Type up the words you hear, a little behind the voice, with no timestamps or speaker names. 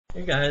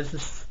Hey guys,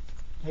 this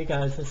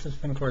is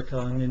Fincorto.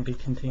 I'm going to be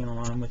continuing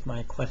on with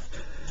my quest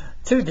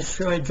to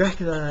destroy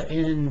Dracula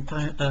in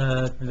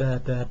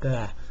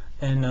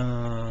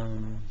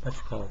and what's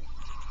it called?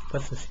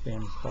 What's this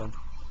game called?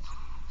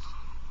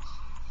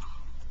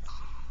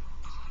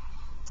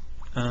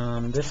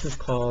 This is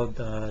called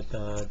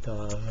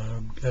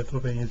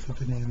Castlevania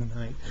Symphony of the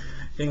Night.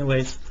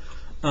 Anyways,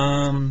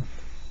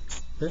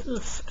 this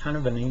is kind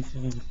of an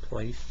easy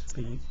place to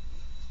be,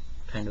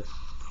 kind of.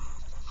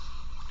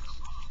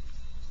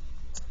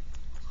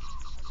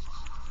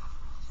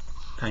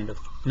 Kind of.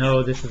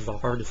 No, this is the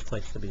hardest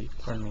place to be.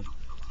 Pardon me.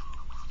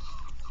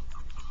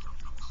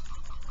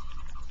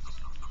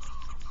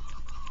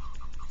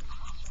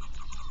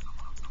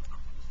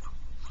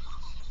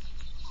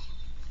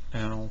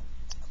 Ow.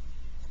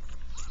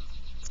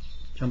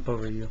 Jump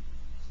over you.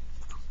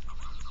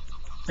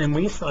 And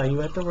we saw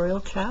you at the Royal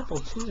Chapel,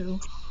 too.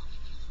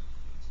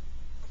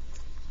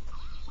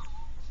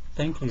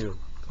 Thank you.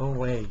 Go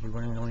away. You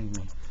were annoying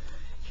me.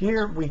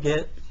 Here we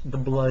get the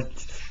blood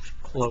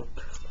cloak.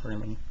 Pardon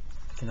me.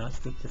 Cannot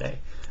speak today,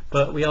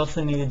 but we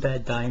also needed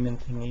that diamond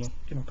thingy.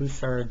 It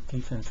boosts our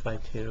defense by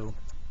 2,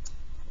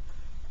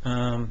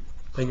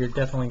 but you're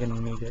definitely going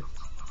to need it.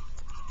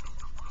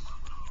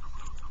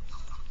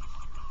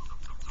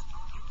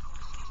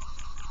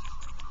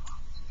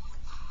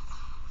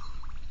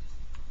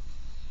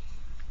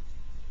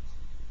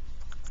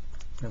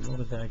 And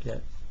what did I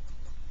get?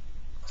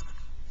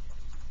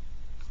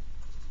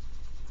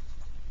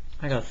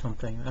 I got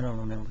something, I don't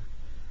remember,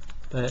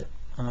 but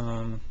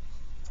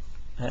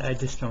I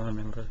just don't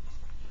remember.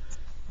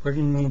 We're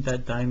going to need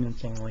that diamond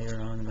thing later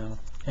on, though.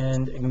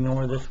 And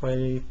ignore this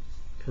way,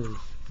 because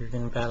you're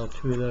going to battle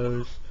 2 of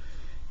those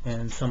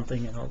and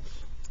something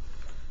else.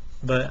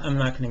 But I'm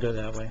not going to go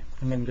that way.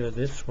 I'm going to go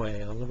this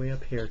way, all the way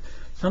up here.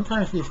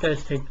 Sometimes these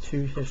guys take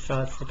 2 hit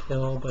shots to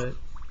kill, but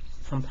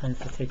sometimes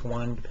they take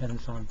 1,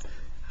 depends on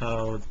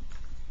how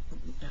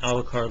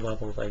the card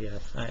levels, I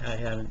guess. I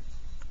haven't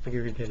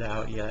figured it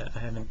out yet. I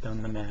haven't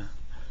done the math.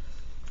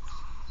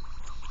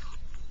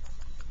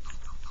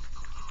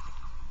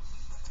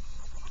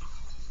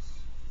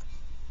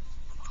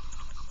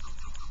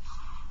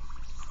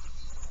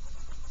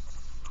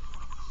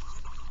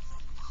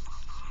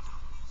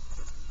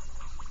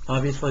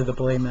 Obviously the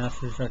Blade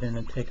Masters are going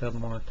to take up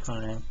more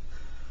time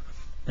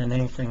than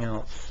anything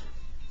else.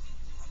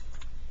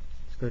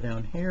 Let's go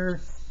down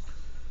here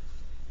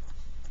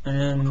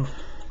and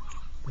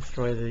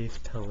destroy these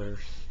pillars.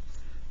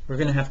 We're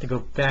going to have to go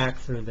back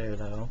through there,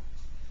 though,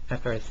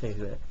 after I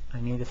save it.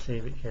 I need to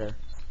save it here.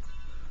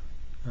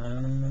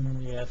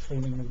 Yeah,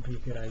 saving would be a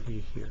good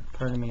idea here.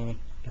 Pardon me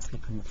if you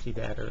couldn't see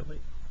that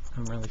early.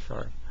 I'm really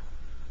sorry.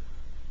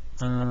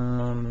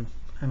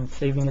 I'm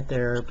saving it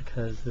there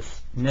because this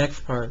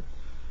next part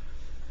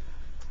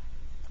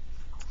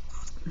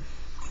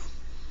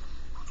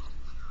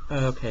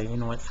okay, you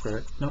know what, screw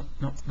it. Nope,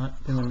 nope,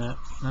 not doing that.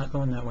 Not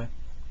going that way.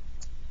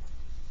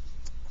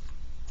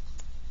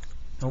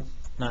 Nope,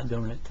 not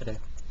doing it today.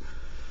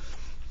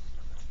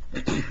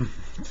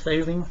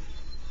 Saving.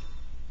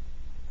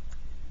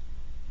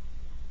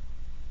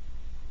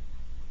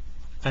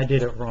 I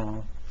did it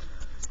wrong.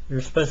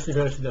 You're supposed to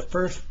go to the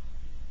first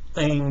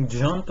thing,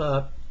 jump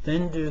up,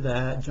 then do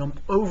that, jump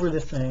over the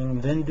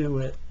thing, then do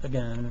it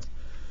again.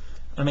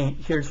 I mean,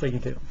 here's what you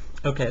do.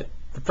 Okay,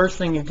 the first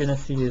thing you're going to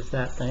see is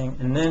that thing,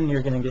 and then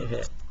you're going to get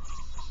hit.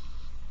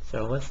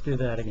 So let's do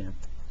that again.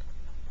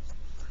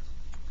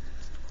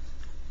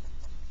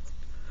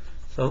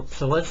 So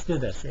let's do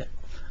this. Yeah.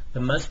 The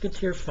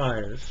musketeer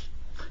fires,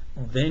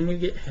 then you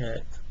get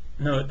hit.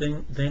 No,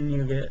 then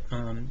you get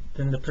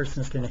then the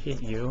person's going to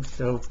hit you.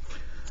 So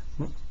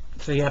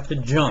you have to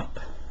jump,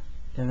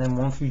 and then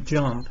once you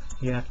jump,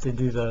 you have to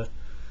do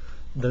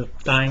the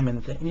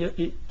diamond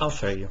thing. I'll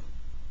show you.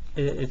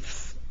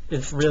 It's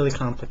really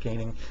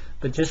complicating,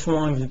 but just as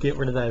long as you get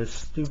rid of those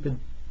stupid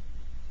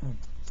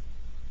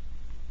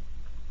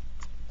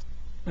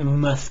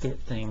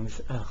musket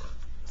things. Ugh.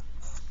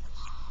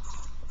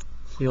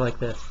 See, like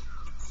this,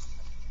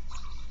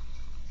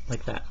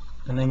 like that,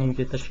 and then you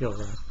get the shield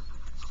rod,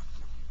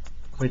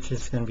 which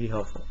is going to be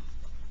helpful.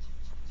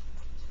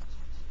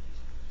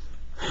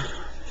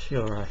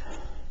 Shield rod.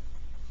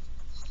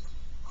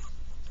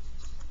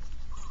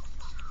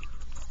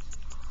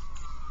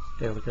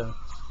 There we go.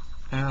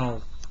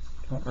 Ow.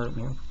 Don't hurt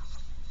me.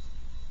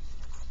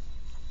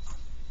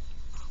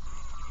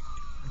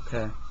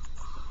 Okay.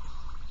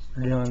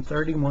 We're doing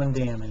 31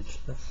 damage.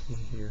 Let's see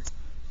here.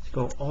 Let's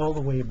go all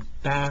the way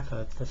back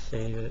up to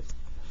save it.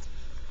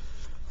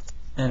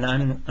 And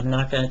I'm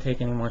not going to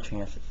take any more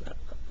chances.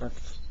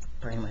 That's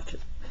pretty much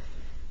it.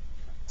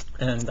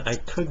 And I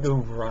could go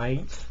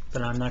right,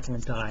 but I'm not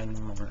going to die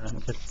anymore.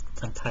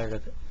 I'm tired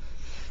of it.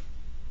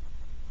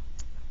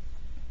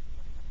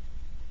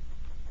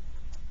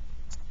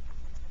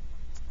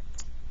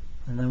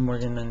 And then we're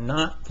going to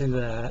not do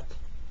that.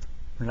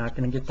 We're not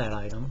going to get that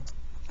item.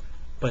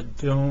 But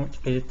don't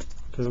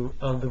go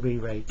all the way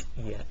right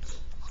yet.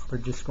 We're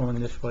just going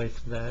this way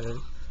so that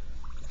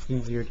it's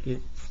easier to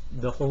get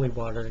the holy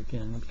water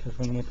again, because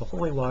we need the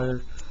holy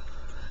water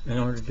in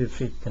order to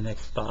defeat the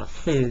next boss.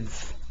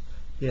 Fids.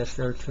 Yes,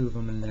 there are 2 of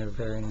them and they're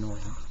very annoying.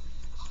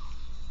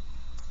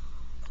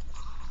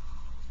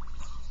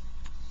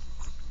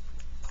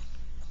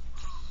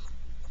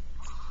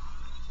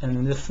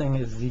 And this thing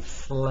is the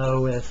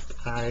slowest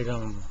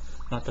item.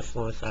 Not the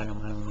slowest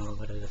item, I don't know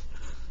what it is.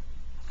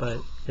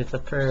 But it's a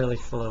fairly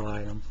slow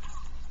item.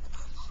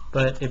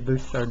 But it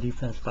boosts our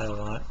defense by a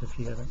lot, if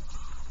you haven't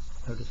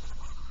noticed.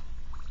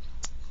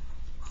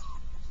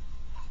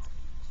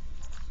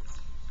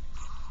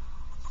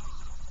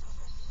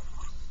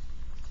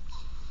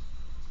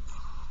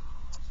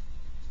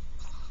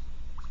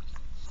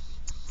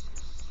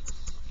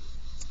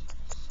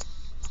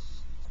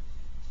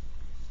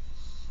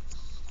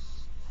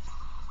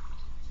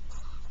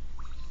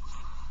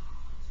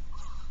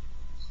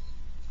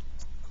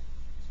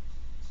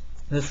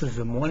 This is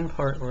the one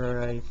part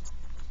where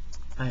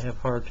I have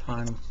hard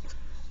time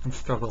and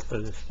struggle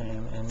through this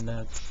game, and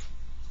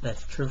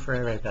that's true for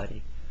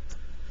everybody,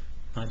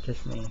 not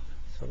just me.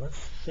 So let's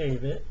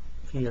save it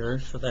here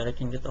so that I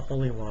can get the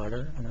holy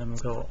water and then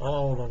go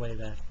all the way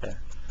back there.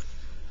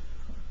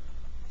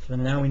 So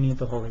now we need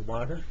the holy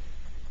water.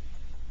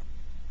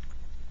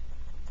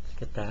 Let's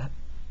get that.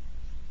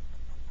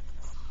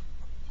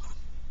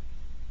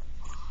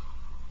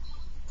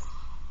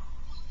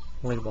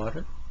 Holy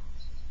water.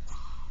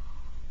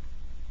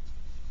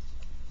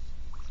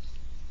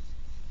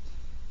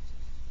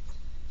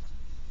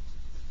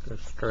 Go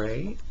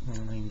straight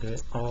and then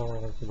get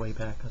all the way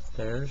back up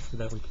there so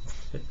that we can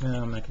sit.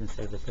 No, I'm not going to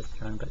save it this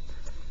time, but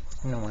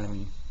you know what I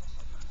mean.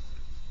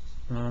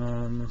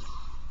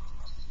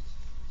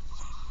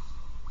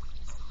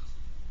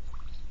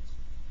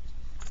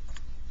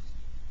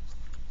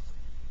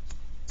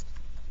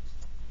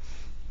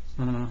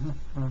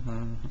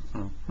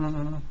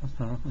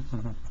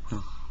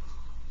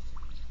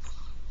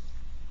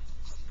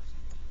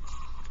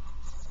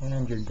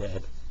 And you're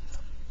dead.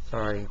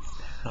 Sorry,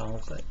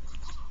 pal, but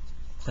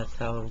that's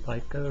how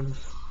life goes.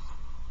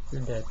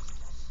 You're dead.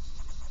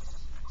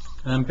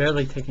 And I'm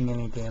barely taking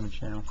any damage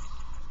now.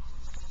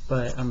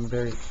 But I'm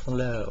very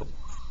slow.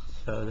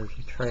 So there's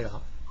a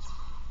trade-off.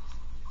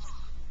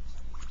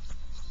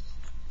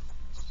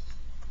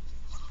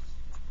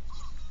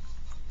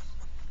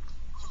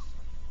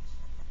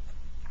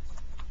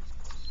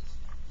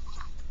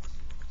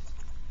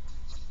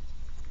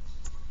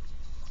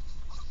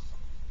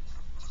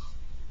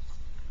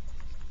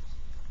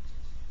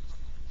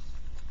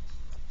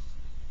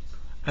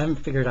 I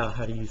haven't figured out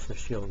how to use the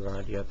shield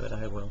rod yet, but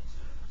I will.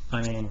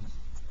 I mean,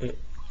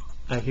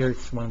 I hear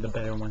it's one of the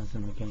better ones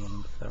in the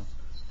game, so.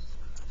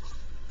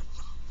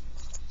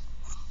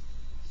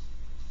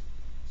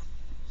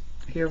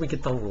 Here we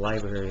get the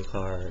library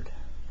card,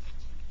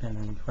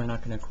 and we're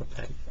not going to equip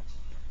that yet.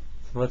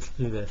 So let's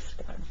do this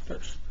guy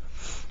first.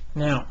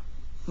 Now,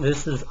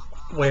 this is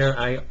where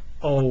I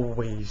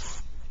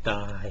always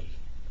die.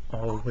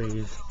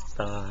 Always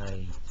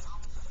die.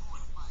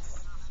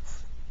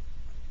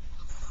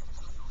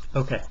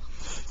 Okay.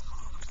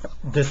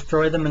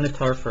 Destroy the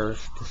Minotaur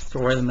first.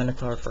 Destroy the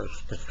Minotaur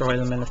first. Destroy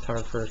the Minotaur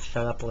first.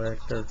 Shut up,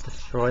 Lurker.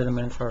 Destroy the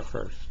Minotaur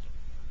first.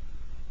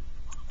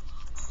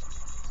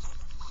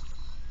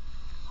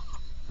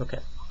 Okay.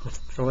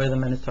 Destroy the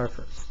Minotaur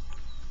first.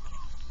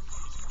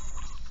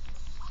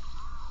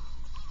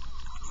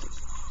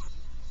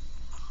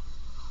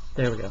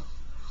 There we go.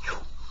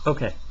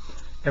 Okay.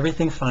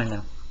 Everything's fine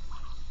now.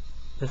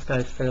 This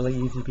guy's fairly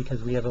easy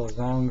because we have a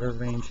longer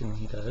range than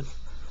he does.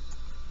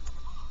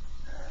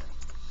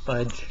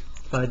 Fudge.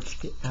 Fudge,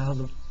 get out of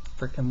the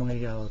frickin' way,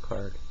 yellow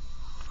card.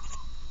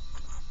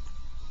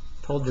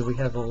 Told you we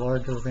have a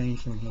larger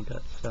range than he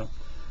does, so.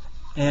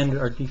 And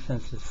our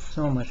defense is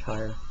so much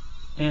higher.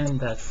 And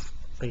that's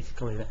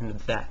basically the end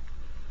of that.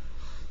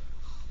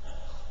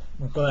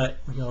 But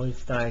we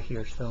always die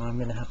here, so I'm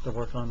gonna have to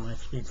work on my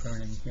speed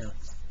burning here.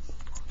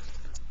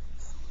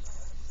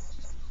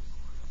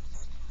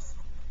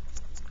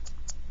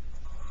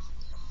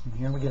 And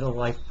here we get a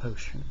life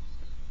potion.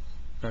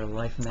 Or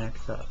life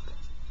max up.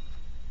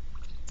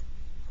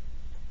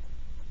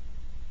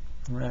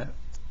 We're at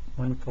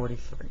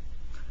 143.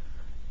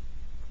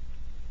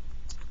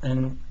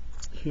 And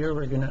here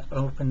we're going to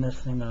open this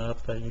thing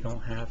up, but you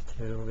don't have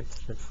to. It's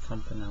just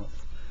something else.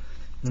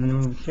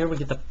 And here we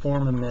get the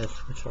Form of Mist,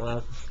 which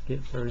allows us to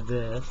get through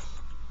this.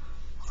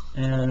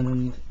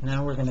 And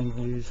now we're going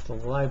to use the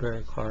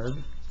library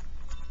card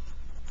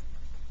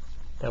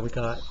that we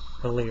got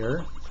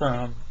earlier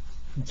from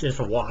just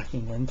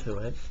walking into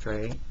it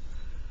straight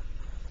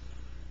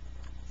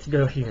to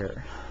go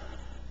here.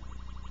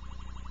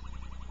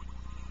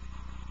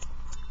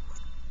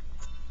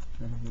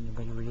 And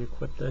we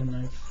re-equip the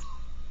knife.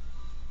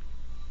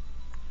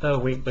 Oh,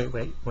 wait.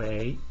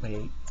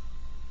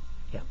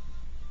 Yeah.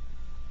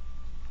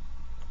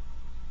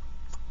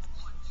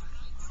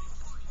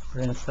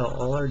 We're going to sell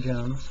all our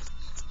gems.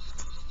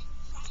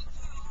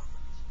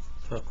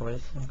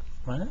 Turquoise.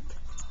 What?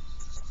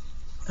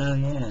 Oh,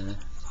 yeah.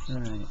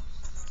 Alright.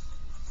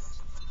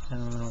 I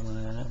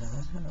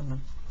don't know.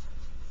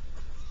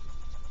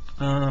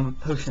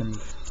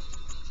 Potions.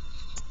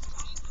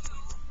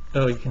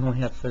 Oh, you can only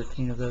have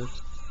 13 of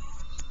those?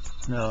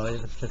 No,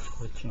 it was just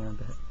glitching a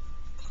bit.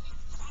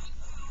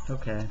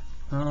 Okay.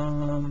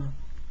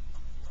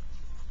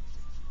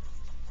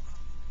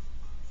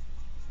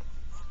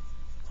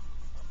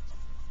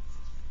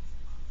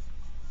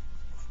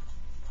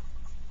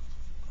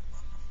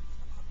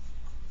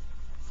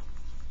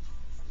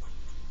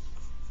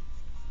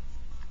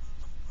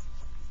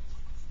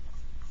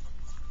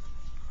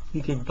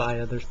 You could buy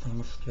other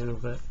things too,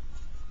 but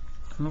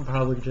I'm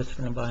probably just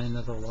going to buy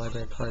another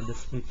library card to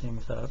speed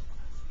things up.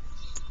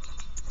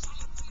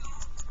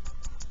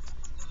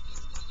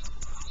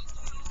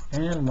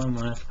 And one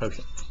last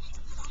potion.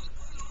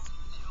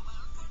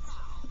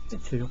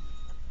 Get two.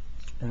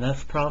 And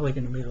that's probably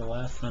going to be the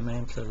last time I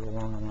enter the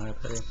long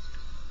library.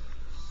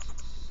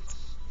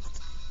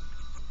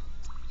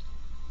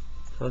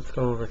 So let's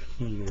go over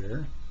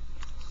here.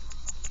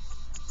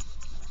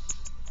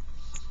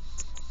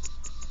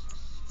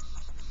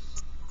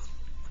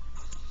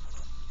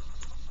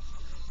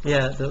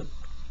 Yeah, the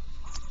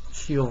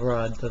shield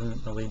rod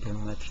doesn't really do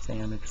much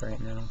damage right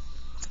now.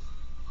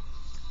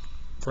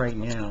 But I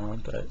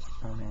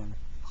mean,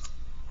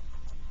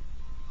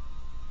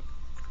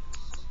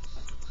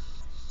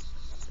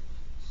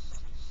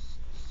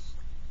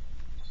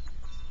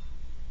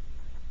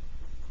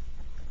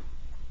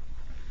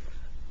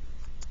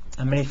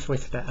 I may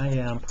switch back.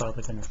 Yeah, I'm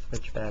probably going to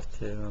switch back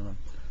to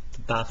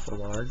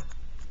Basilard.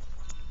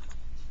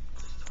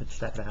 Switch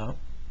that out.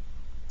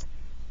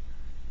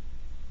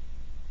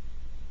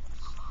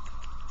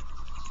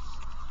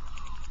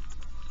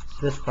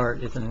 This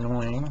part is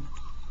annoying.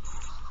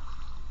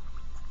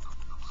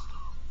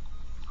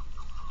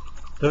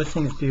 Those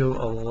things do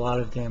a lot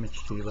of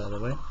damage to you, by the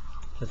way.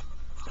 Just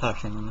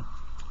cautioning you.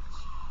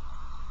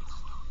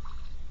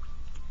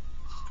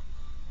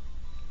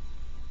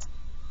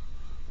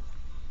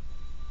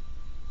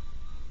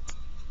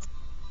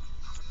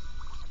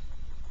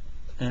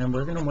 And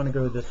we're going to want to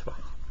go this way.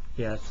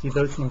 Yeah, see,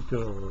 those things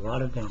do a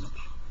lot of damage.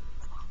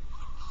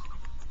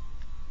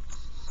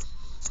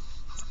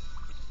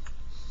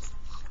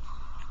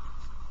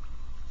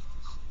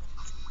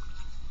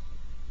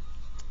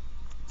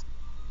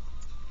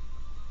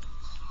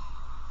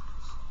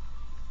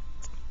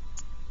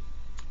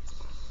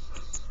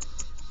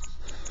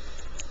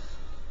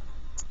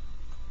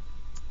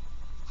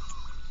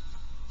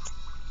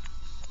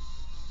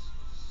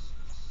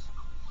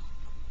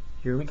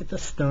 Here we get the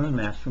stone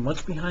mask. And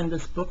what's behind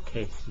this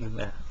bookcase, you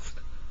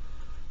ask?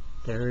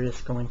 There is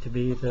going to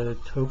be the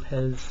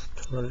topaz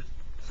or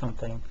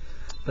something.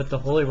 But the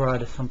holy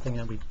rod is something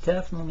that we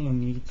definitely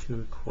need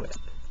to equip.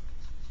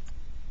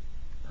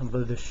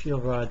 Although the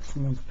shield rod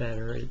seems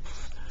better,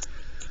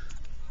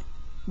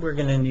 we're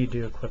going to need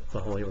to equip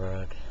the holy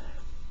rod.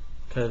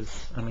 Because,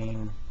 I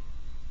mean,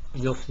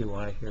 you'll see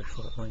why here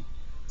shortly.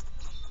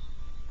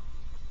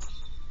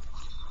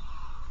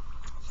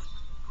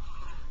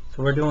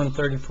 So we're doing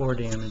 34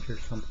 damage or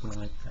something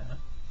like that.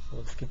 So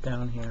let's get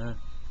down here,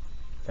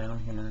 down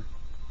here,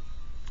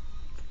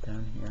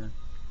 down here.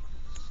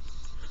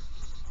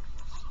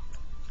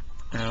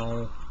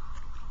 Ow.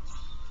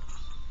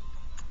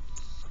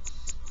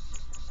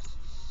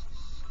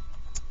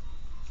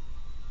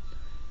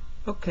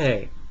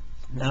 Okay,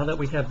 now that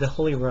we have the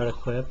holy rod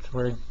equipped,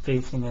 we're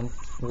facing a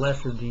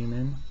lesser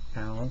demon.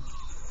 Ow.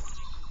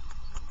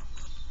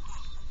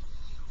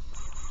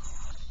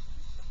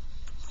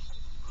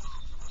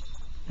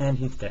 And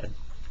he's dead.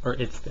 Or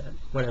it's dead.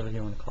 Whatever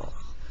you want to call it.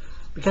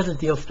 Because it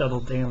deals double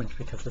damage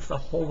because it's a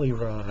holy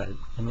rod.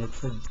 And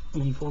it's an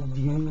evil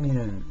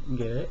demon.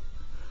 Get it?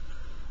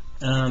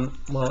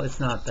 Well, it's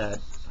not that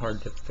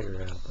hard to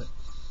figure out, but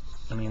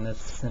I mean,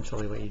 that's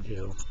essentially what you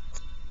do.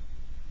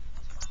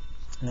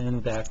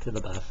 And back to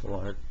the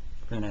Basilard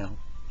for now.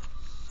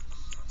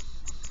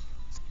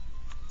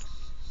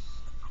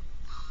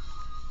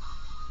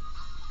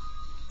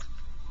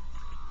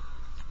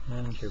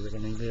 And here we're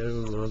going to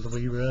go all the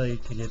way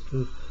right to get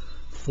the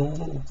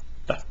full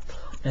back.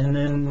 And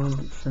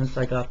then, since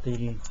I got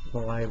the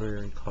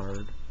library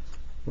card,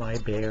 we're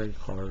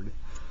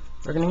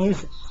going to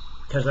use it.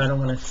 Because I don't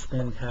want to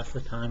spend half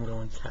the time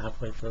going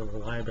halfway through the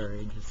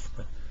library just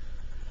to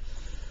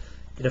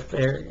get a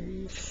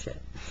fairy.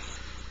 Shit.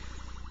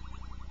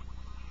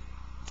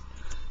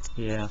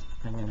 Yeah,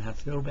 I'm going to have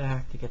to go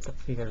back to get the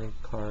fairy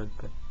card,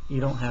 but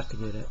you don't have to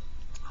get it.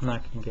 I'm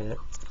not going to get it.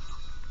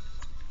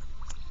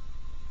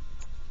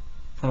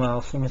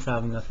 Well, seeing as I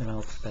have nothing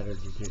else better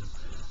to do,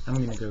 I'm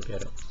going to go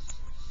get it.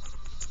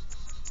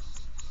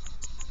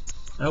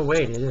 Oh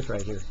wait, it is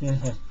right here.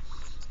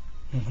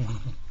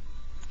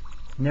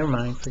 Never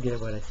mind, forget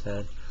what I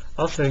said.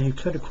 Also, you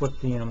could equip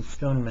the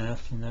stone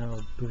mask and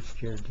that'll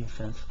boost your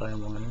defense by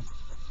 1.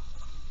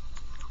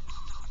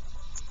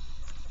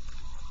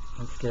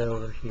 Let's get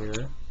over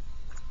here.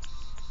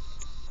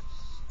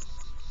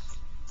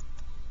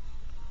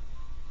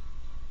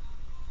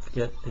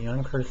 Get the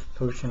uncursed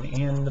potion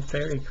and the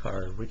fairy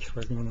card, which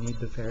we're going to need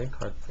the fairy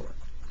card for.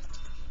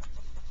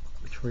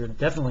 Which we're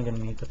definitely going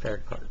to need the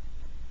fairy card.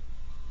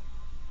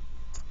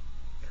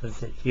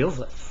 because it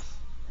heals us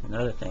and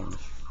other things.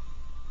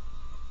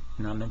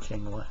 I'm not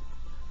mentioning what.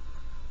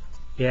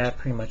 Yeah, it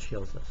pretty much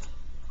heals us.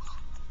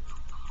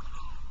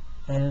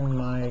 And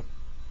my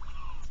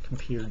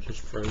computer just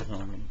froze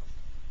on me.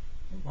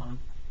 Hold on.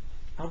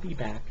 I'll be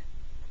back.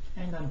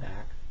 And I'm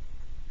back.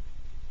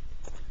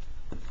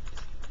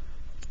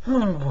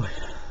 Oh boy.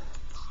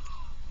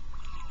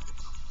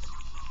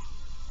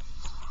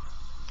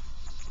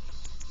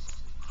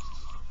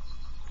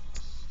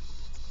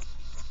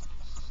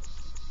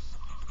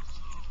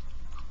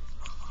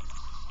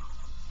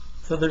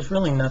 So there's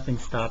really nothing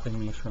stopping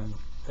me from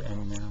the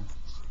end now.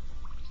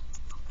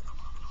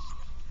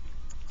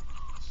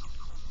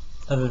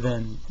 Other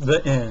than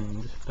the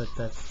end, but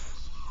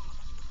that's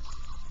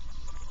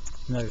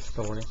another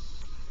story.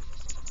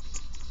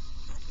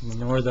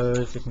 Ignore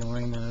those,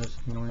 ignoring those,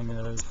 ignoring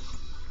those.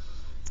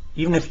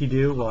 Even if you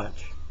do,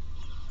 watch.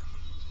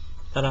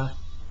 Ta-da!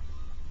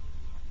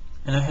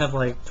 And I have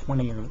like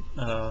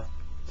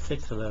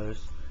 26 of those.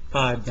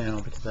 5 now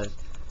because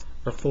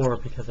or 4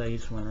 because I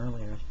used one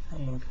earlier. I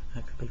think I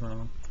could be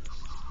wrong.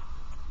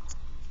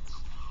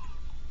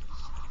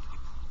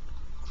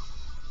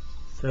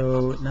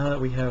 So now that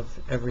we have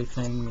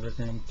everything, we're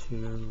going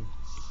to,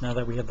 now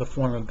that we have the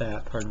form of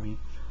bat, pardon me,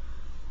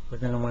 we're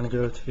going to want to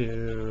go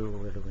to,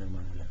 where do we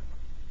want to go?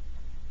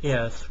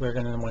 Yes, we're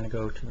going to want to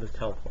go to the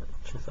teleport,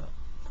 which is up.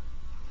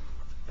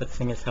 But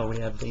seeing as how we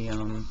have the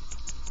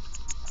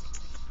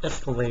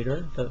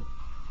escalator,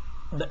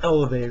 the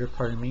elevator,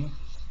 pardon me,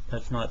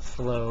 that's not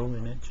slow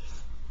and it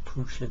just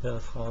pushes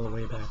us all the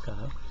way back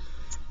up.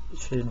 It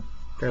should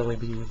fairly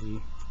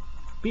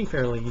be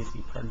fairly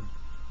easy, pardon me.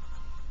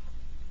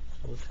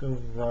 So let's go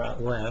right,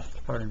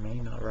 left, pardon me,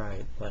 not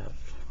right,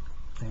 left.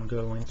 And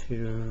go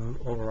into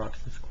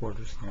Overox's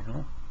quarters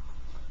now.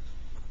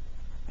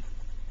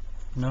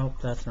 Nope,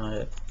 that's not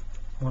it.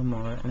 One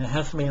more, and it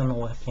has to be on the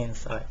left hand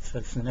side, so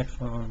it's the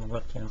next one on the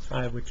left hand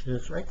side, which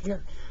is right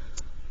here.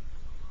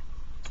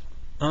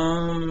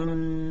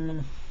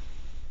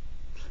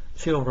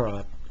 Shield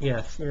rod.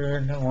 Yes, you're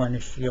on a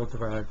shield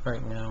rod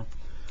right now.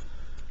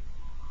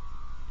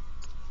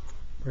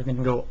 We're going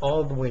to go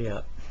all the way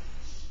up.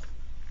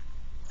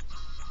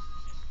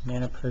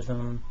 Mana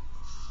prism.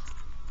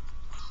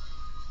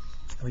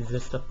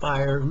 Resist the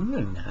fire.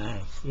 Ooh,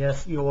 nice.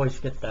 Yes, you always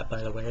get that,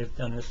 by the way. I've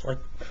done this like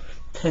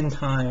 10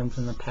 times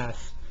in the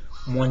past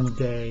one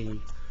day.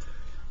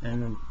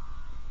 And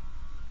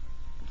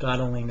God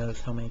only knows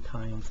how many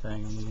times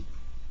I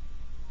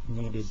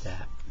needed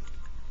that.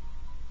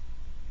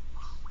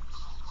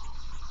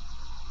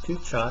 2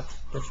 shots.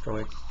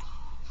 Destroyed.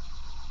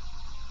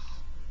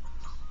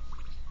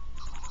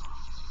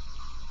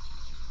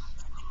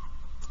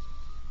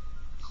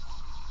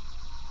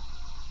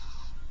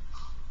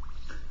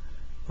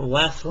 The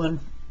last one,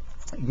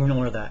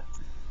 ignore that.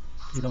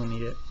 You don't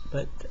need it.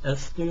 But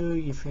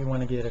S2, if you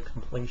want to get a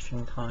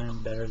completion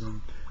time better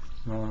than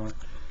normal,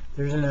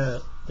 there's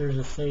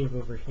a save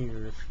over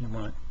here if you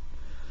want.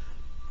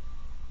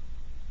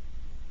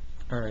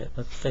 Alright,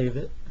 let's save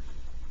it.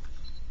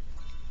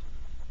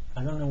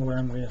 I don't know where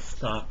I'm going to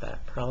stop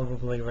at.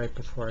 Probably right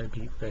before I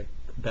beat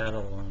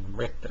battle on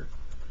Richter,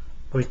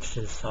 which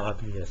is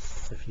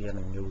obvious if you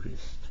haven't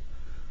noticed.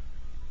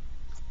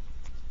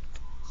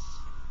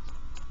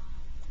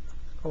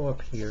 Go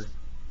up here.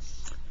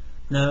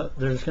 Now,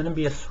 there's going to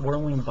be a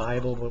swirling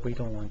Bible, but we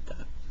don't want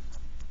that.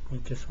 We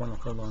just want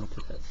to hold on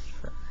to this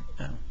for right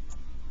now.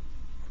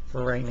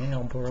 For right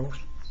now, bros.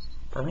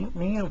 For right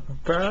now,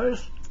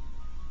 bros.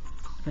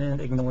 And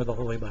ignore the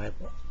Holy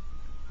Bible.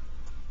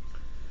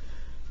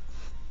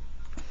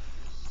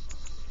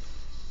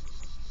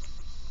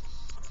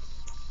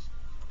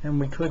 And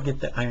we could get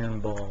the Iron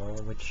Ball,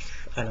 which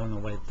I don't know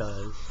what it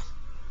does.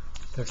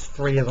 There's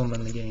 3 of them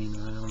in the game,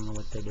 and I don't know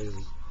what they do.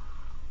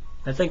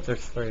 I think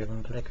there's 3 of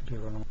them, but I could be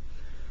wrong.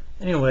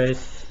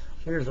 Anyways,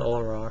 here's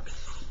Olorox.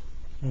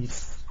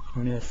 He's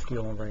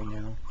minuscule right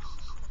now.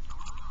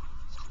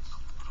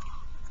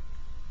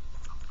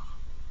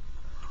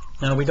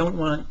 Now we don't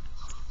want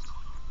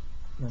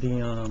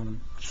the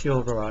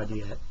shield rod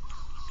yet.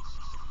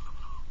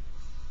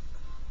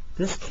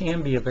 This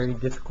can be a very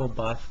difficult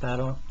boss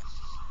battle.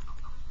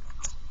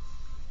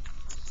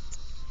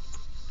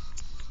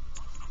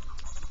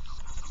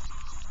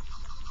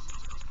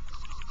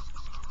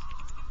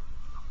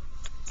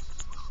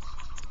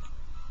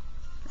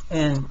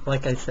 And,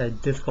 like I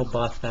said, difficult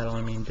boss battle,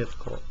 I mean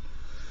difficult.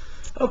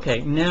 Okay,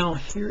 now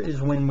here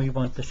is when we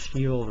want the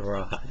shield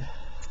rod.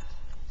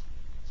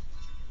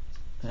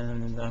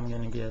 And I'm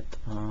going to get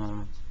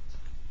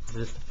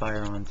resist the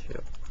fire on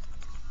too.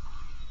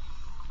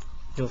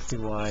 You'll see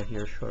why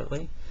here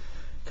shortly.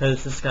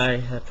 Because this guy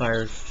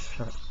fires...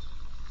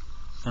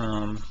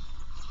 no,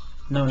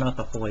 not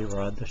the holy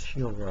rod, the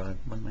shield rod.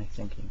 What am I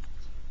thinking?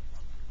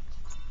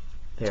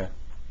 There.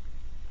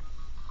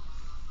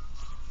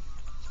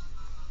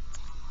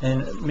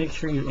 And make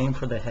sure you aim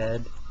for the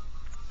head.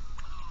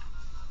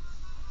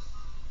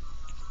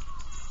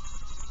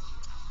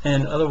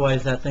 And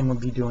otherwise that thing would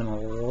be doing a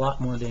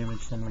lot more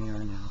damage than we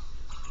are now.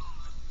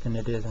 Than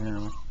it is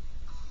now.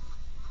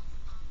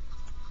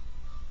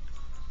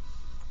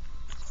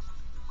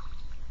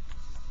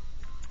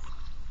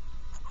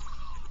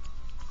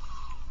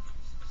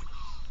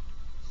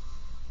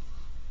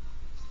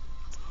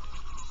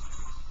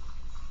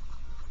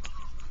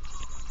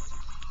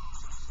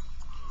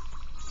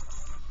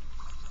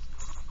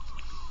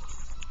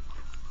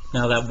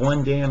 Now that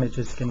one damage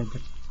is going to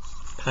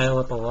pile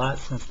up a lot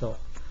since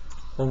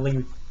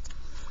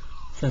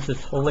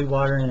it's holy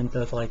water, and it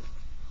does like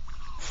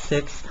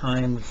 6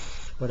 times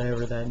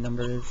whatever that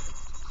number is.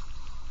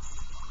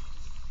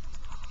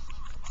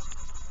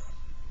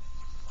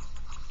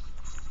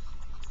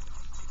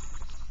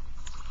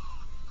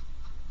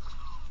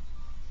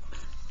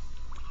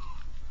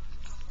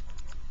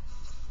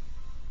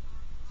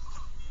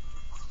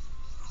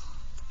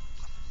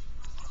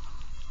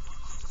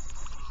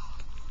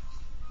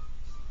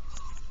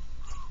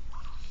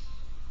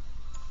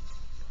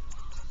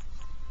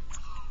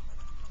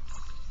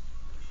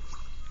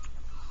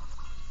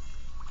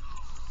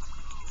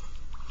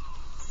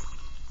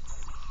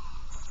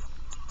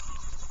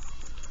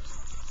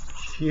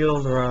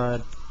 Shield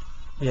Rod,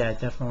 yeah,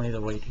 definitely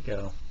the way to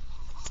go.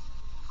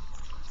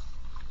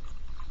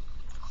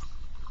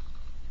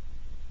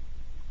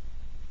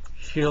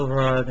 Shield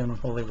Rod and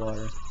Holy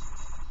Water.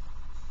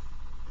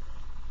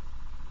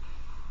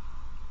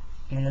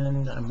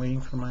 And I'm waiting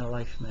for my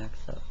life max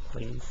up,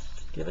 please.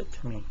 Give it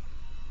to me.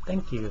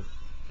 Thank you.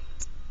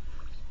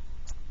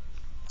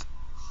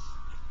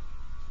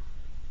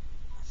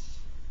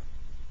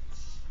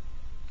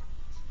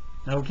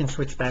 Now we can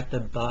switch back to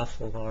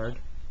Boss Lord.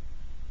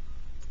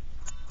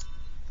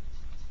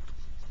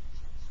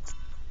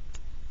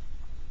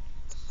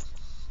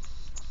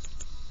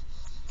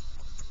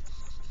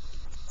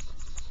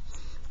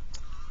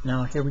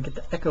 Now here we get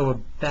the Echo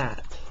of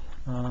Bat.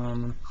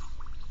 And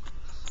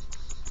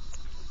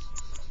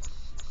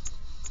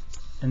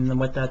then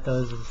what that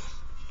does is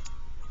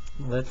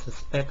lets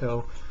us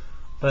echo,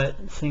 but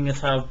seeing as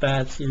how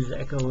bats use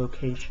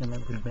echolocation,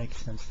 it would make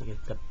sense to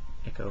get the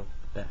Echo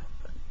Bat,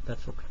 but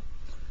that's okay.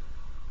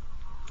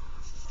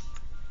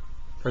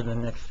 For the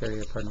next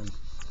area, pardon me.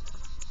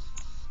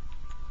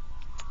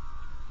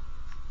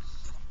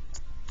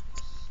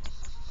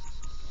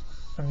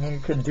 I mean, you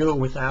could do it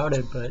without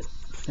it, but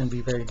it's going to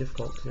be very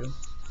difficult to.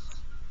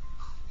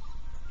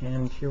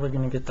 And here we're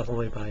going to get the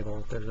Holy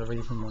Bible. There's a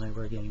reason why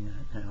we're getting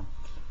that now.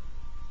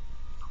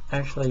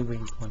 Actually, we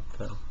want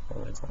the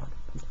Holy Water.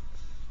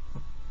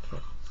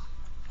 Okay.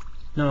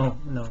 No,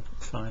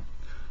 it's fine.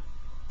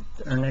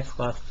 Our next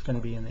boss is going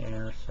to be in the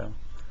air, so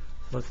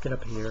let's get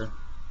up here.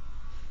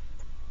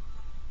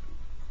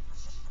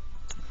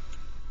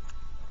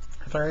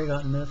 Have I already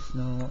gotten this?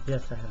 No.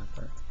 Yes, I have.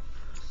 Right.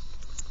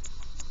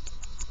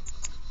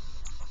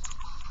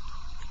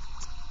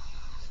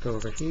 Let's go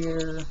over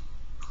here.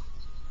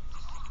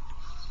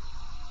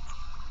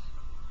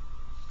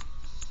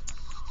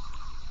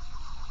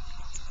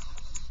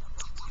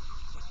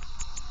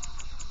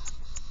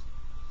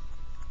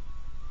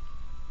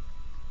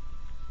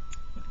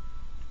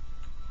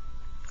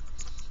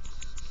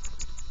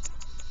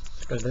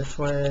 Go this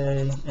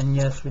way, and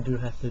yes, we do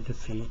have to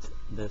defeat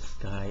this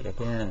guy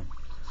again.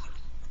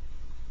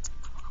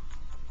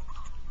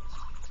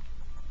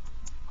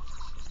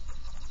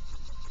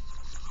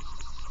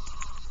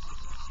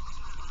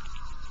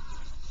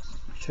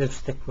 Should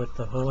stick with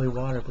the holy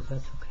water, but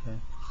that's okay.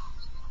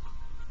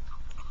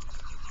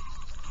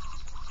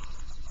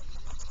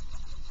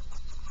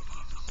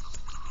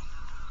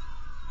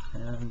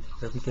 And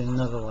here we get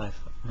another life.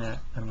 A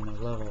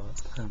level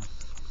up.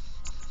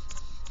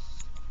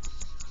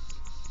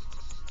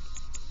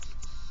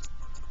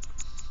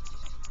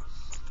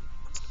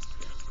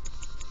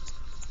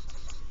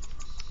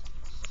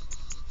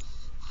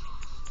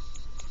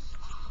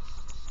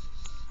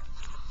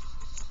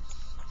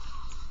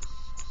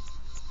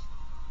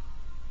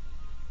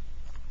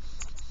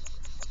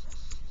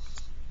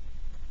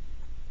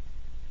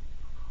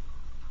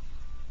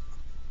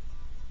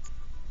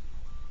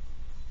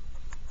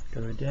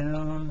 Go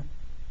down.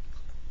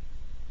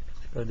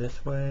 Let's go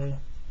this way.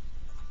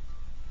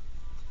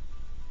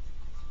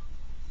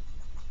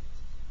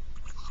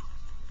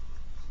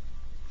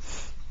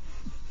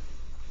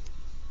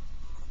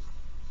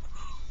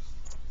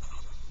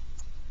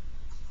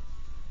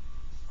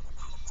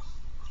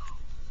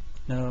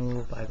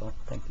 No Bible,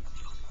 thank you.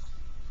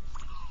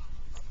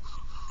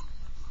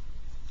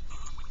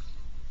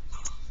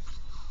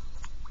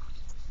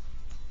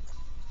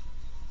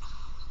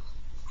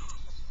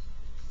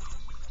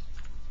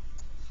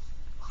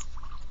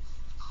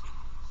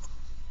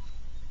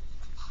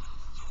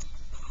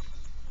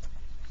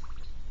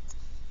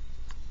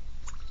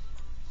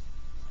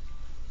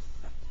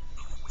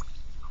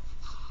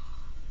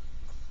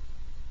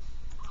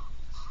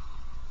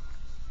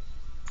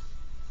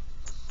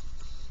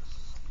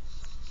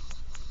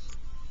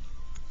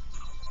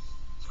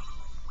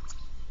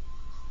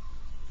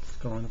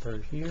 Going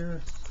through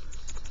here.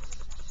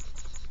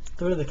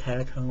 Go to the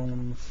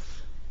catacombs.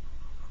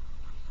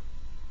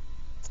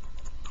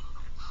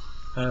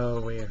 Oh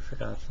wait, I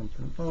forgot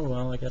something. Oh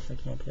well, I guess I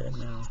can't get it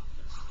now.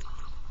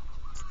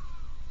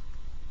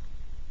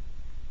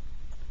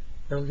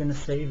 Are we gonna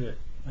save it?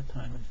 What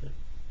time is it?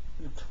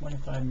 We're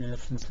 25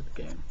 minutes into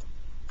the game.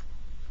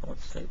 So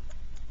let's save it.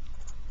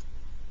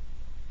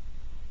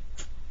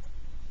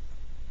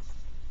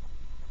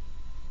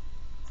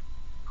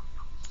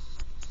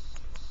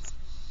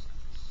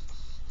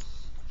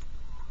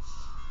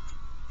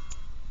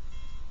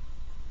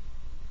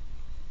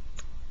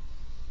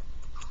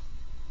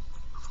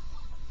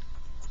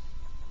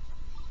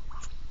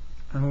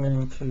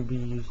 to be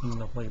using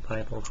the Holy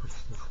Bible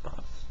versus this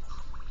boss.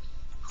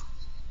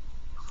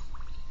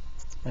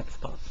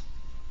 Next boss.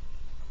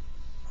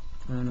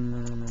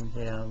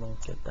 Yeah, we'll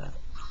get that.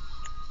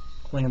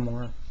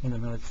 Claymore,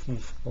 even though it's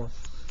useful.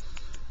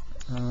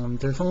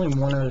 There's only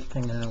one other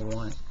thing that I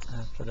want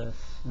after this,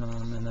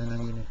 and then I'm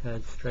going to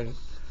head straight.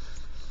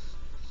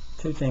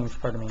 Two things,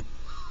 pardon me.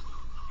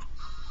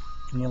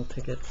 Meal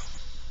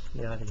tickets,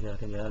 yada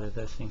yada yada,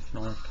 those things can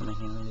always come in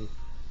handy.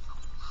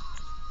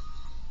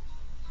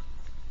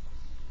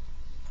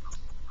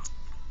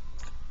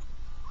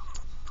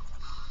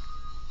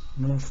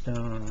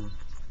 Moonstone.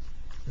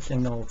 This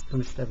thing will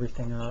boost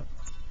everything up.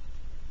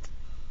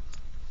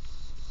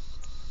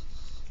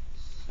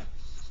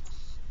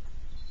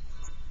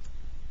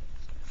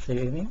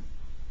 Saving.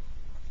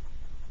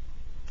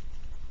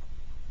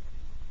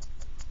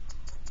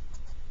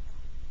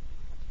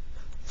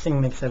 This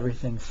thing makes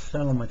everything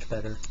so much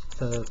better.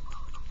 The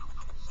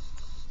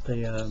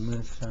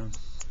Moonstone.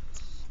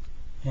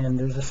 And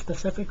there's a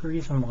specific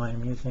reason why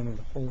I'm using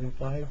the Holy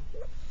Bible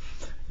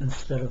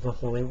instead of the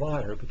Holy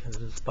Water, because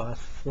this boss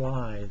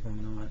flies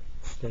and not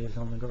stays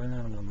on the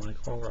ground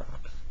unlike Olrox.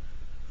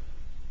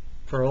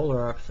 For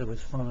Olrox it was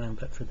fine,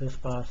 but for this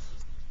boss,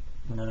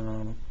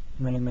 no,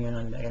 mainly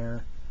in the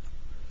air.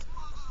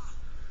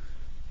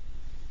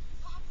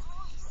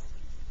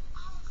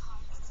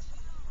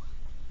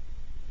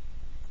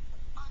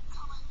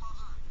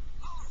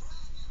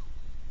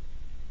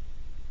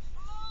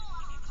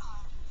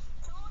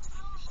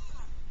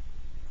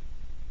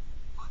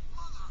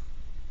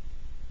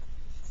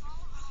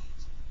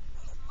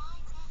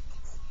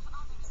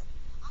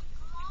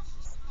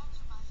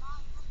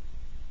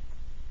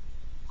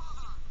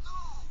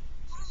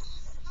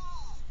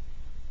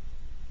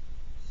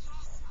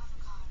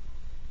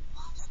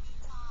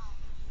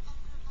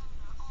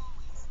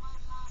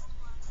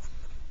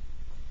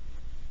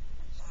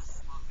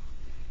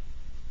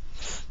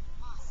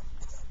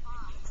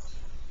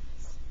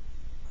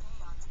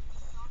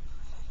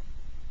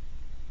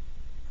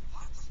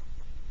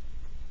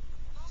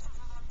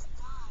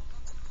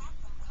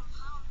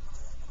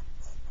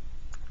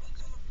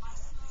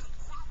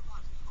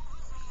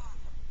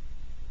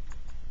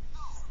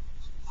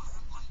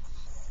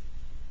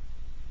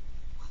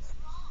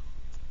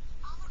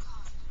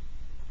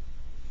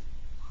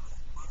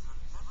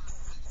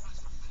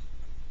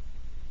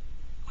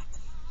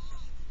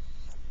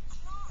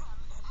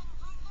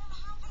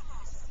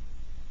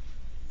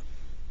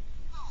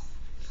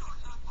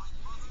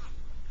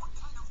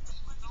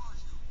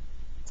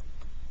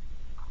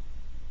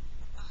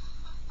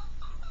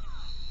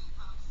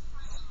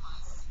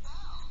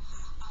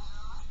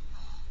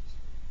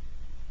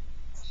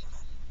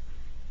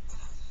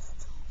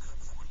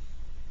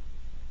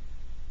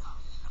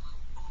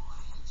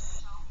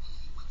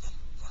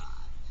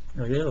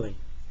 Really?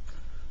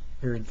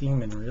 You're a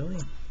demon, really?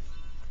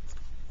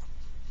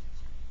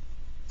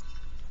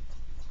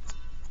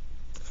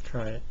 Let's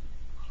try it.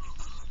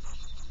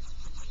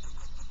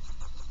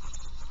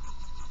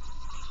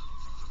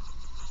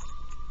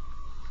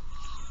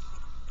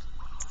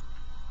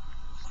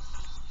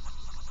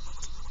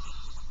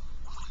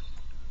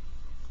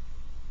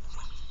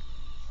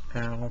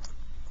 Ow.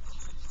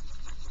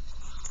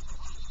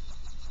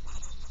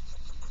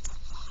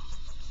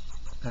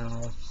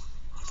 Ow.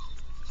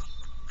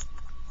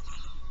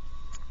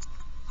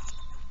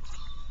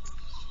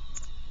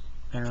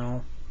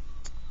 Ow.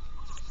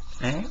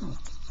 Ow.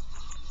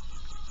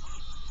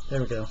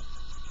 There we go.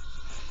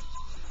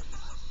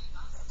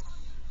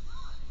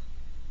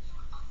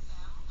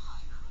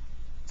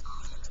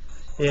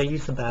 Yeah,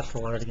 use the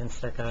battle art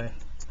against that guy.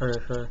 Or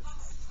her.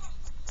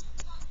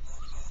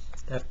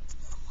 That...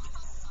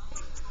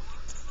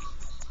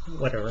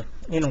 Whatever.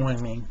 You know what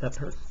I mean. That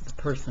the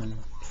person.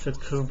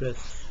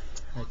 Succubus.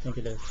 I think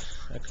it is.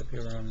 I could be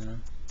wrong though.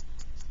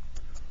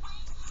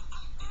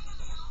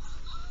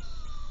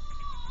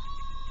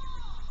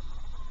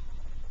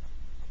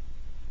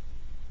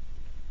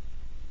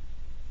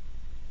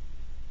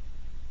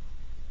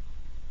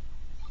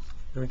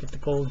 Here we get the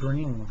gold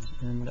ring,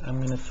 and I'm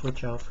going to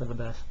switch out for the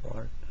best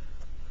art.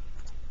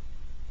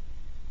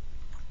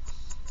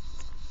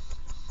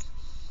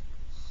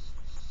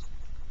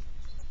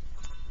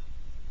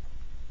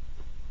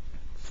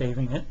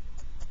 Saving it,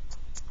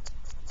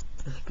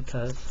 just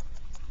because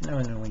you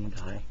never know when you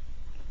die.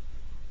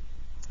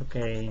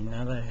 Okay,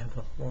 now that I have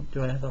the whole,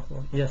 do I have the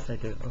whole? Yes, I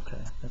do. Okay,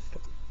 that's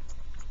good.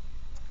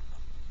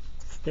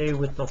 Stay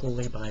with the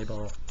Holy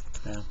Bible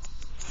now.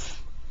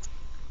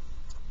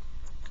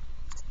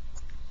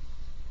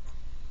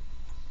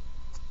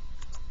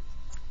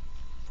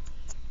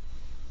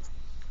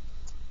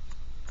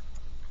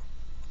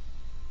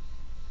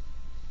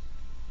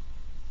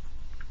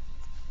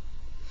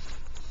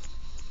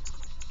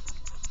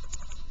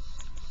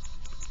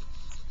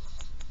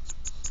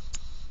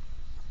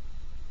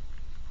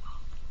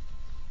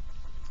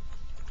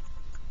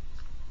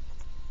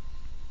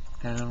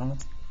 Ow.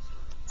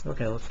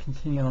 Okay, let's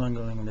continue on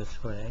going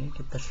this way.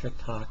 Get the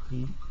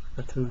shiitake,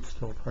 the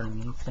toadstool, pardon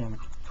me, same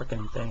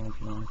frickin' thing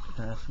if you want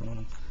to ask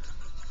me.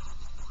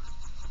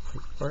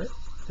 Wait for it.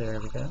 There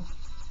we go.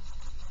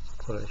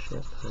 Push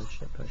it,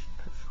 push it, push it, push,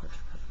 push, push,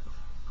 push.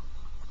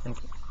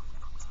 Thank you.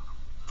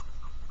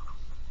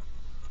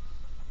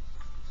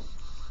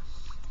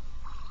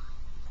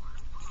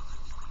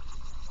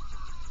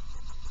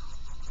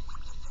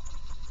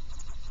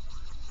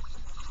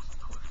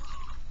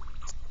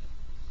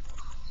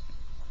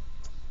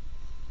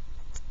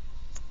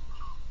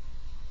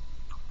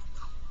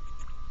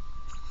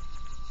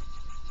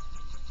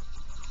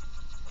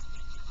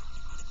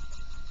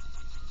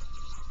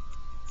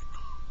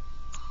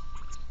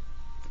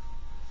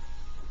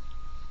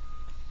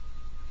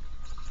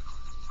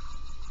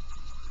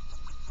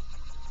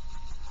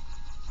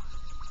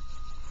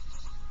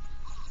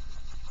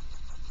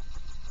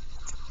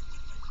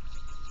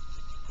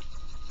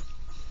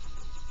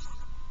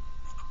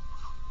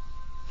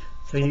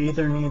 So you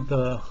either need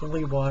the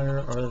holy water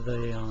or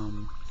the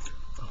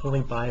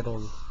holy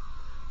Bible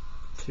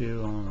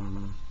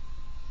to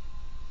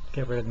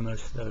get rid of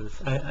most of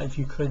those. If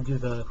you could do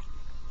the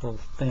whole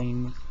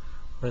thing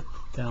with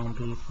down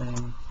B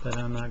thing, but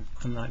I'm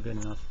not good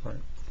enough for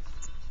it.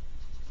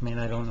 I mean,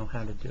 I don't know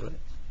how to do it.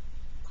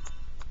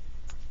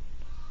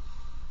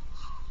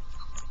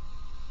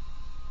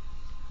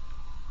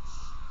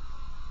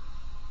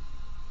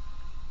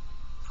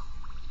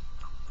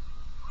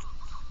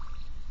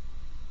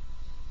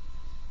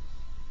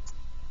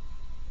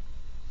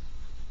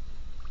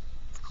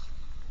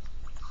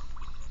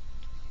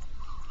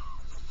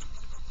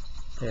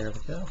 There we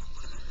go.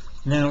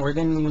 Now we're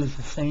going to use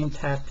the same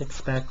tactics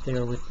back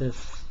there with this.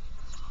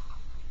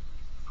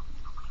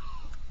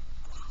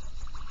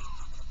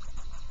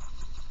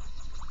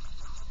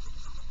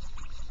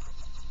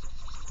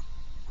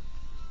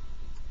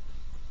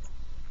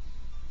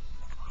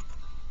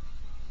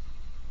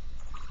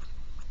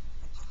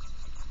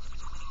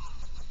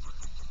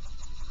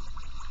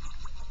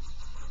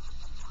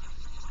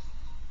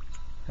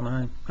 Come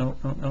on. No,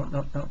 no, no,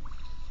 no, no.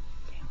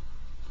 Damn.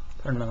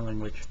 Pardon my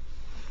language.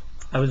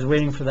 I was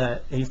waiting for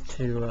that 8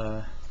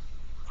 to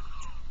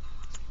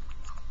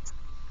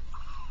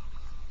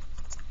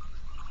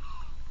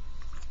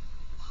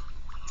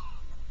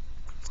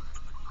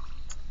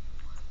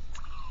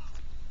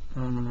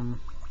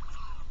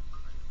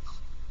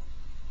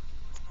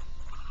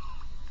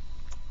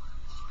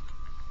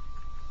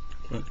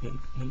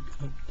eight,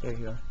 there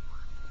you are.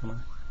 Come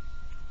on.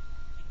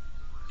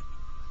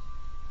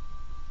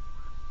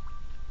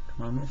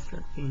 Come on,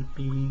 Mr.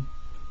 8B.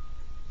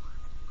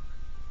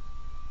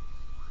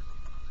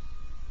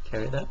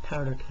 Carry that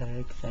powder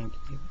keg, thank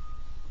you.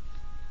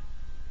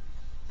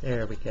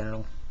 There we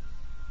go.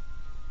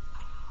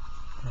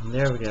 And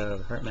there we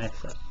go, heart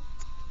max up.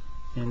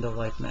 End of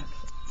life max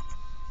up.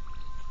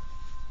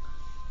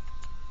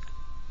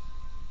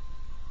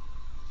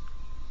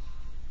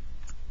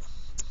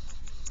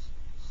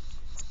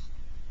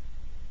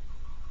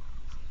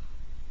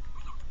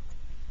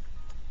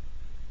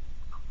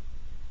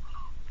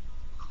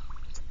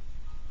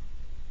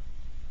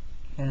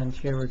 And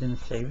here we're going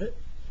to save it.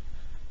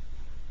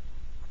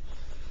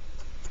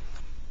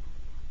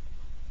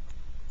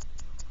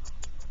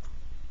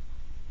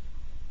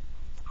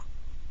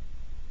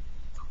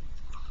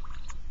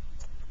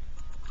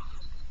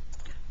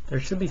 There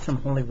should be some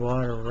holy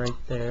water right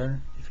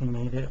there if you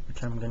need it,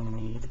 which I'm going to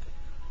need.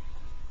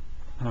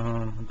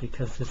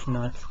 Because this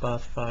next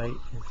boss fight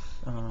is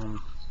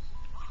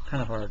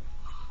kind of hard.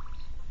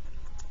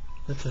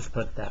 Let's just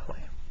put it that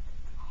way.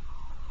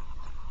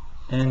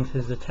 And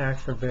his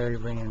attacks are very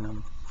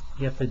random.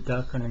 You have to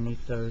duck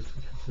underneath those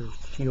because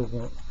his shield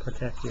won't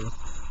protect you.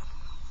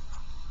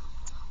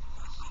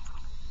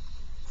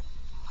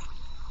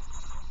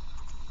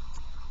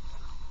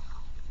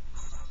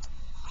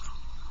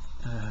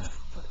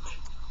 Fudge.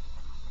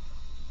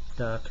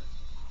 Duck.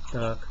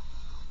 Duck.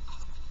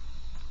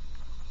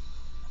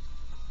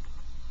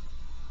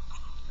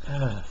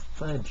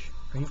 Fudge.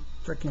 Are you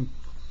freaking...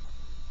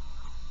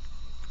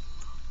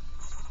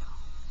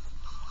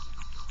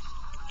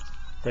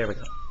 There we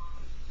go.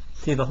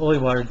 See, the holy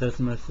water does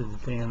most of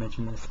the damage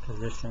in this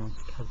position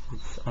because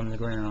it's on the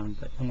ground.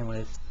 But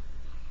anyways,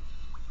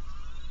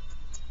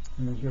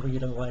 and here we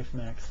get a life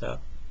max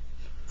up.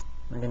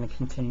 We're going to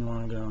continue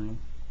on going.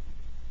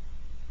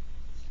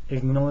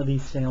 Ignore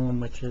these Salem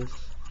witches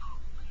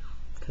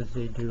because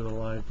they do a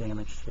lot of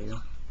damage to you.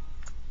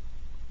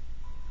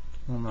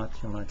 Well, not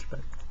too much,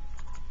 but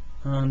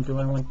do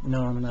I want...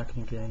 No, I'm not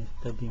going to get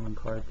the demon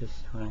card this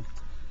time.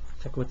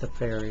 Check with the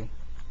fairy.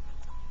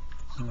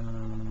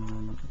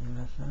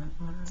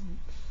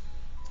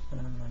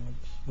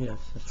 Yes,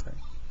 that's right.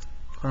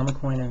 Karma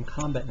coin and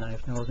combat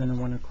knife. Now we're going to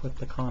want to equip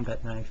the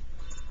combat knife.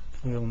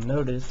 You'll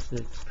notice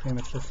it's pretty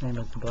much the same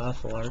as the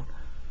Basilard.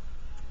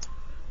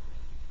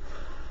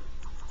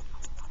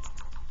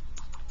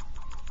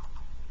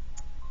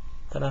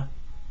 Ta-da!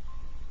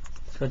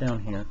 Let's go down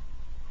here.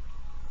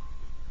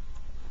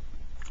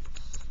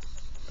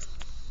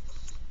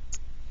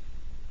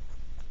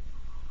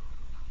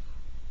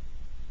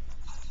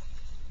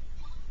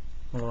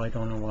 Well, I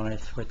don't know why I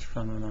switched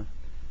from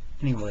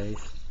anyways,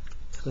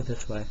 let's go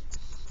this way.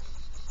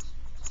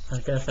 I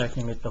guess I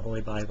can get the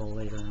Holy Bible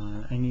later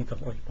on. I need the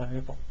Holy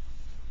Bible.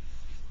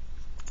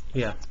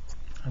 Yeah,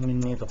 I'm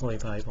going to need the Holy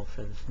Bible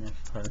for this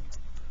next part.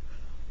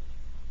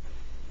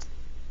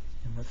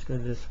 And let's go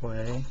this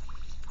way.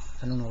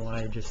 I don't know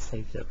why I just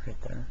saved it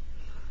right there.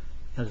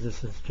 Because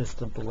this is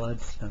just a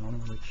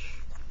bloodstone, which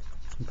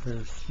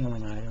improves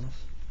healing items.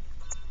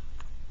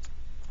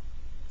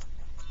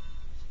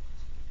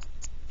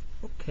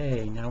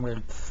 Okay, now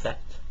we're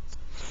set.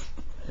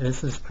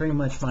 This is pretty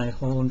much my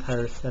whole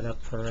entire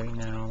setup for right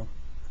now.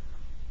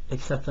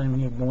 Except I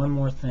need one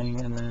more thing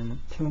and then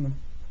two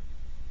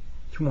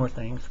more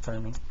things,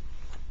 pardon me.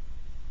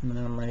 And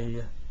then I'm ready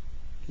to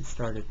get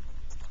started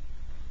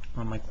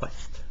on my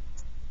quest.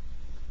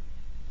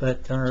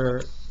 But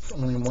there's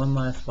only one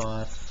last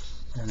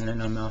boss, and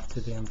then I'm off to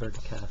the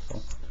inverted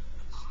castle.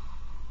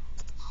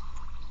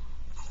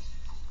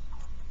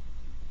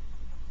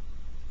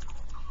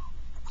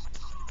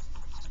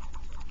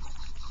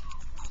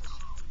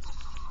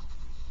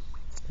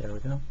 There we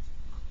go.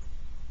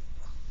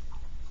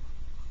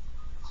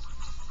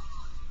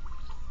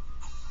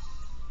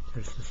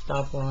 There's the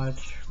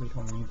stopwatch. We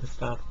don't need the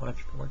stopwatch,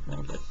 but we're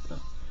going to get the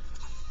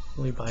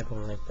Holy Bible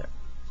right there.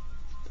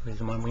 The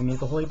reason why we need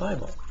the Holy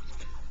Bible.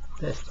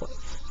 This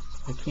place.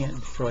 You can't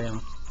destroy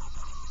them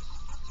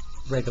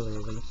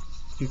regularly.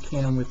 You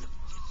can with,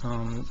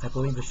 I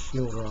believe the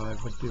shield rod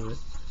would do it.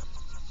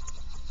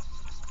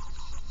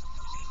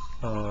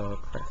 Oh,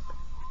 crap.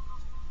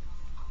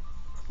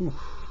 Oof.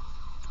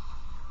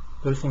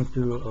 Those things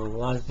do a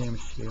lot of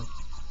damage to you.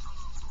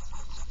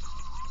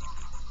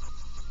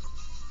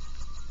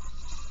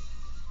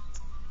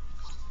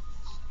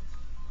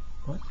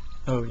 What?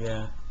 Oh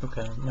yeah,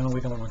 okay. No,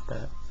 we don't want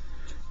that.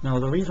 Now,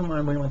 the reason why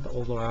we want the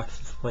Old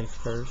Roxas place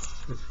first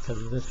is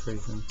because of this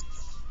reason.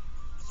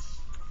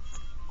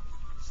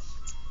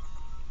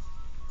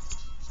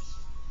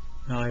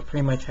 Now, I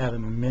pretty much have it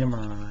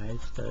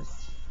memorized, but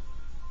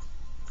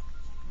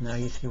now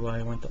you see why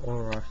I went to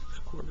Old Roxas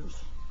quarters.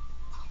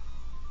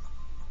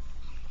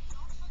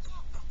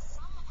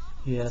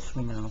 Yes,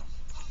 we know.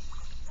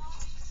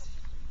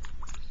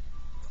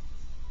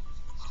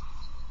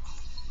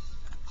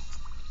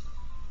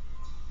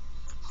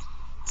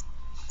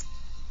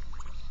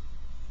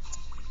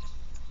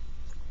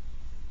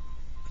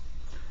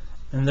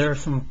 And there are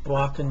some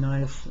blocking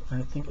knives,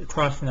 I think,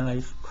 cross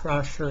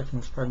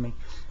shurikens, pardon me,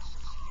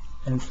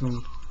 and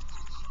some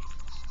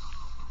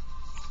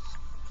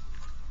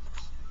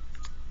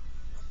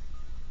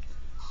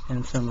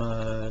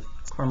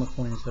karma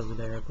coins over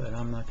there, but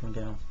I'm not going to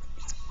get them.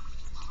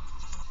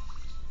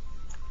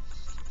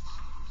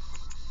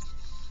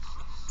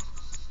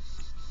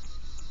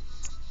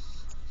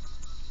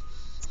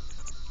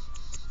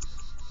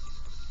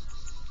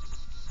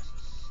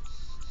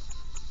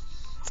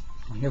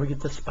 Here we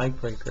get the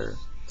Spike Breaker,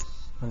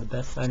 one of the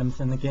best items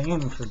in the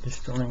game for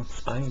destroying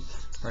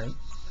spikes, right?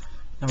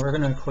 Now we're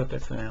going to equip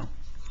it for now.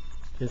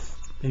 Just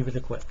leave it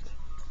equipped.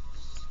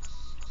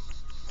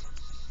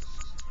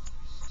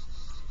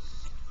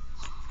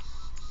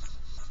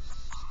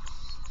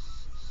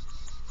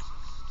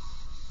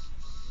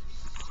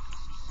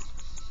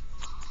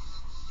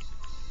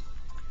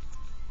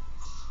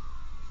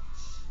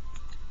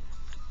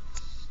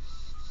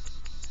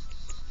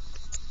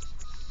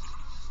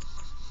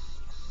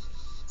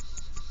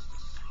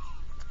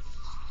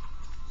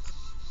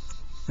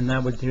 And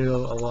that would do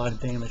a lot of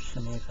damage to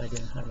me if I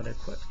didn't have it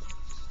equipped.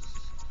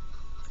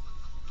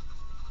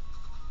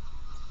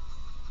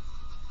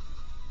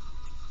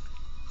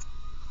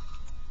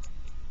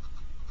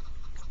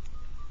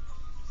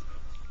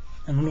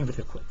 And leave it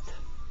equipped.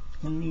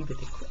 And leave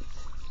it equipped.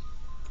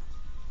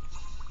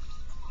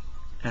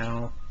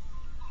 Ow.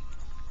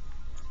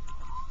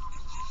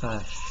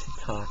 Ah,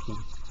 shiitake.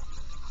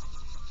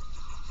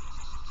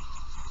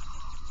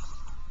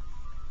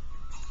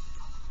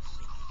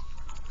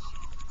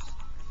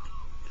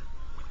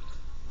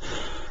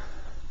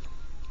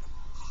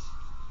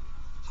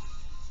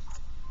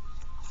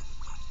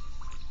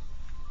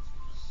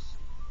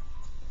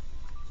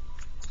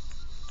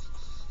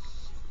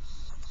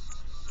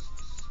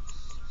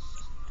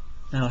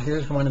 Now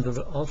here's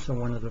also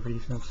one of the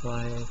reasons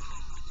why I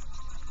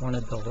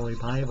wanted the Holy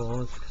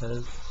Bible, is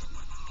because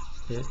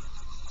it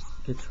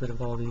gets rid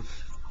of all these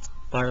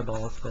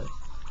fireballs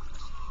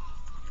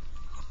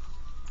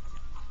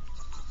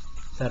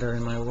that are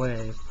in my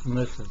way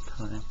most of the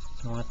time.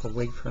 I don't have to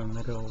wait for them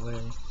to go away.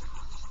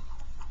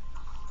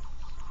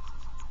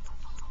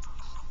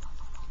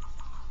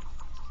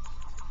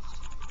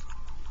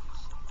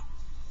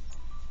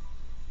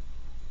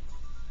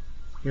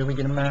 Here we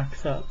get a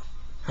max up.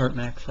 Hurt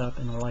max up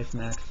and a life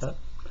max up.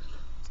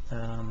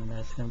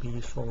 That's going to be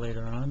useful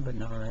later on, but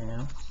not right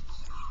now.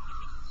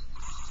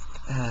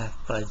 Ah,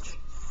 fudge.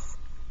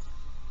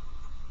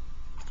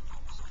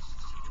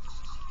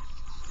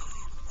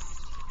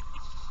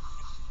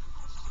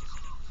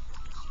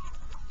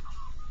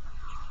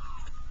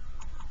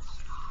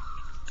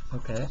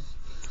 Okay.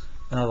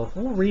 Now the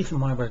whole reason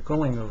why we're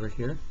going over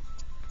here,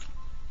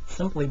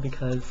 simply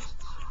because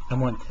I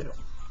want to.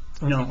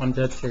 No, I'm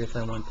dead serious,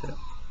 I want to.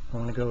 I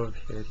want to go over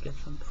here to get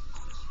something.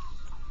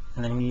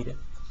 And I need it.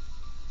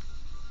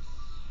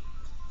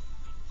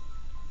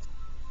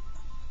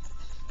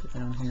 Get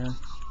down here.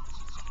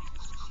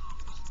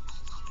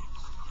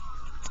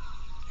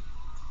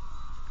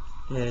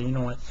 Yeah, you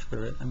know what?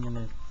 Screw it. I'm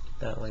gonna get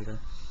that later.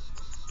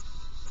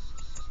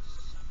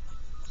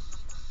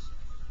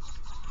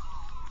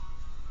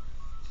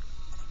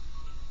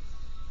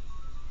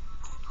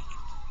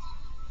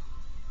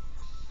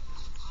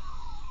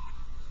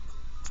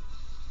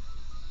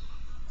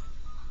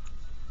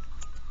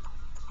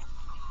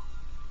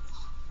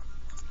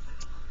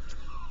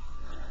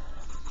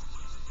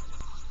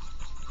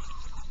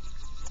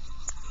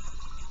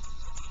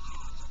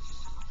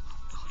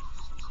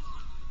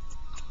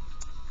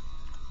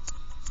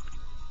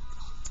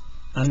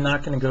 I'm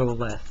not going to go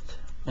left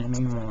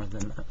any more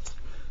than this.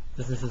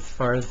 This is as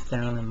far as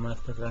down and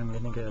left as I'm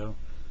going to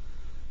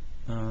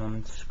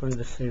go. Screw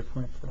the save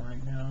point for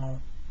right now.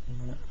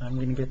 And I'm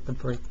going to get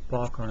the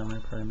block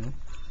armor permit,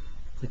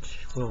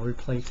 which will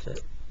replace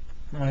it.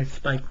 My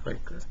spike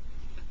breaker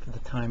for the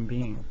time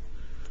being.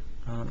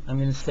 I'm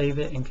going to save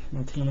it and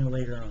continue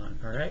later on.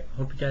 Alright?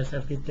 Hope you guys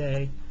have a good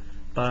day.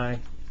 Bye.